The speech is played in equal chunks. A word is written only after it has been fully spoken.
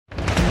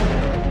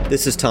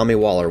This is Tommy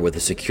Waller with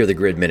the Secure the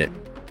Grid Minute.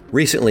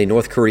 Recently,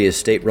 North Korea's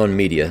state-run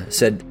media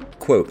said,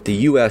 quote, the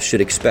U.S. should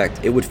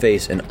expect it would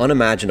face an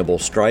unimaginable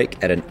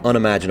strike at an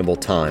unimaginable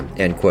time,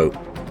 end quote.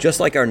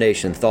 Just like our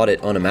nation thought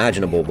it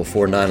unimaginable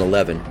before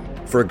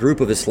 9/11 for a group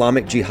of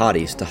Islamic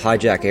jihadis to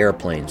hijack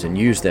airplanes and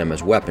use them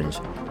as weapons,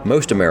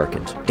 most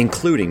Americans,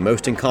 including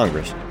most in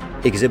Congress,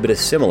 exhibit a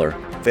similar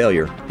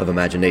failure of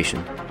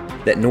imagination.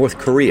 That North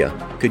Korea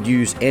could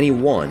use any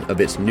one of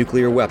its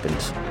nuclear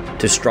weapons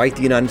to strike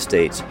the United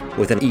States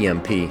with an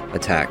EMP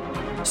attack.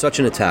 Such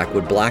an attack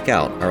would black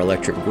out our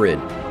electric grid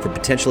for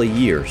potentially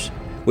years,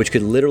 which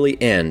could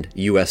literally end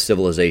U.S.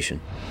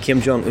 civilization.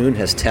 Kim Jong-un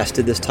has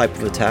tested this type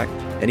of attack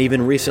and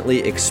even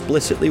recently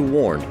explicitly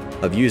warned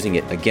of using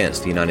it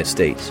against the United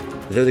States.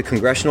 Though the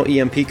Congressional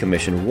EMP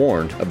Commission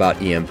warned about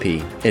EMP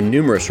in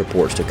numerous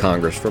reports to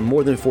Congress for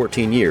more than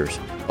 14 years,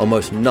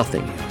 almost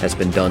nothing has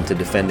been done to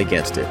defend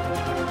against it.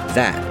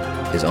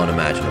 That is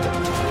unimaginable.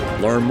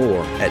 Learn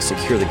more at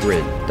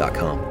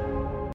securethegrid.com.